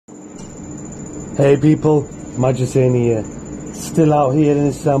Hey people, Majid here. Still out here in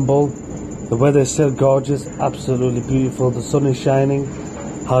Istanbul. The weather is still gorgeous, absolutely beautiful. The sun is shining.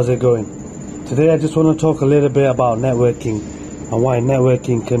 How's it going? Today I just want to talk a little bit about networking and why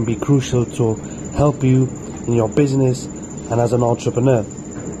networking can be crucial to help you in your business and as an entrepreneur.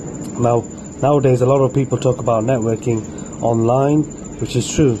 Nowadays a lot of people talk about networking online, which is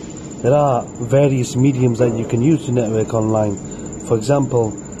true. There are various mediums that you can use to network online. For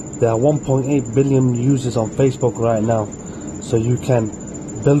example, there are 1.8 billion users on Facebook right now, so you can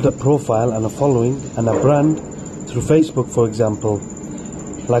build a profile and a following and a brand through Facebook, for example.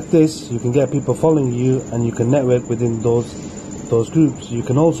 Like this, you can get people following you and you can network within those groups. You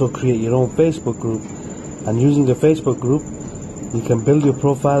can also create your own Facebook group, and using the Facebook group you can build your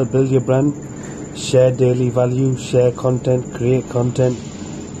profile, build your brand, share daily value, share content, create content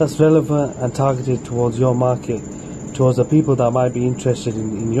that's relevant and targeted towards your market, towards the people that might be interested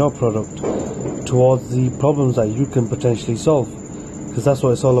in your product, towards the problems that you can potentially solve, because that's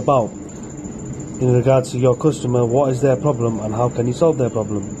what it's all about. In regards to your customer, what is their problem and how can you solve their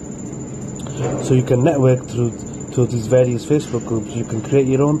problem? So you can network through these various Facebook groups. You can create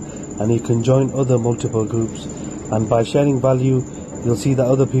your own and you can join other multiple groups, and by sharing value you'll see that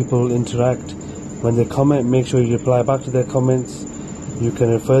other people interact. When they comment, make sure you reply back to their comments. You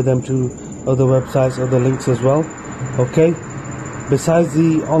can refer them to other websites, other links as well. Okay, besides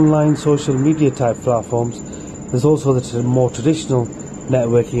the online social media type platforms, there's also the more traditional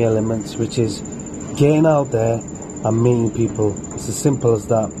networking elements, which is getting out there and meeting people. It's as simple as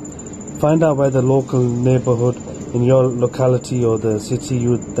that. Find out where the local neighborhood in your locality or the city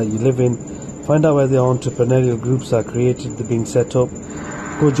that you live in, find out where the entrepreneurial groups are created, they're being set up.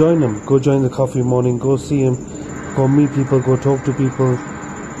 Go join them, go join the coffee morning, go see them, go meet people, go talk to people,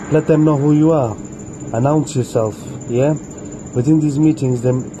 let them know who you are, announce yourself. Yeah, within these meetings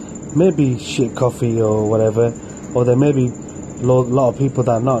there may be shit coffee or whatever, or there may be a lot of people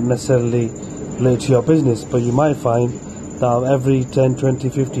that are not necessarily related to your business, but you might find that every 10, 20,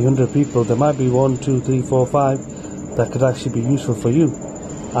 50, 100 people there might be 1, 2, 3, 4, 5 that could actually be useful for you.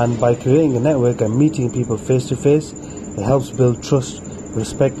 And by creating a network and meeting people face to face, it helps build trust,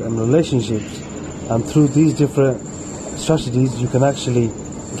 respect and relationships. And through these different strategies you can actually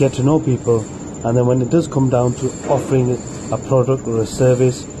get to know people, and then when it does come down to offering a product or a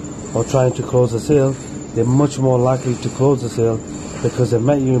service or trying to close a sale, they're much more likely to close the sale because they've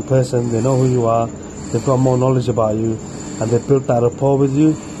met you in person, they know who you are, they've got more knowledge about you, and they've built that rapport with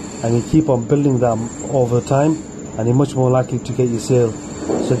you, and you keep on building that over time, and you're much more likely to get your sale.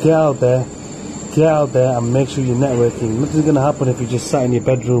 So get out there and make sure you're networking. Nothing's going to happen if you just sat in your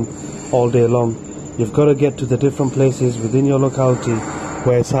bedroom all day long. You've got to get to the different places within your locality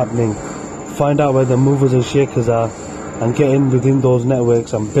where it's happening. Find out where the movers and shakers are and get in within those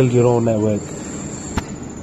networks and build your own network.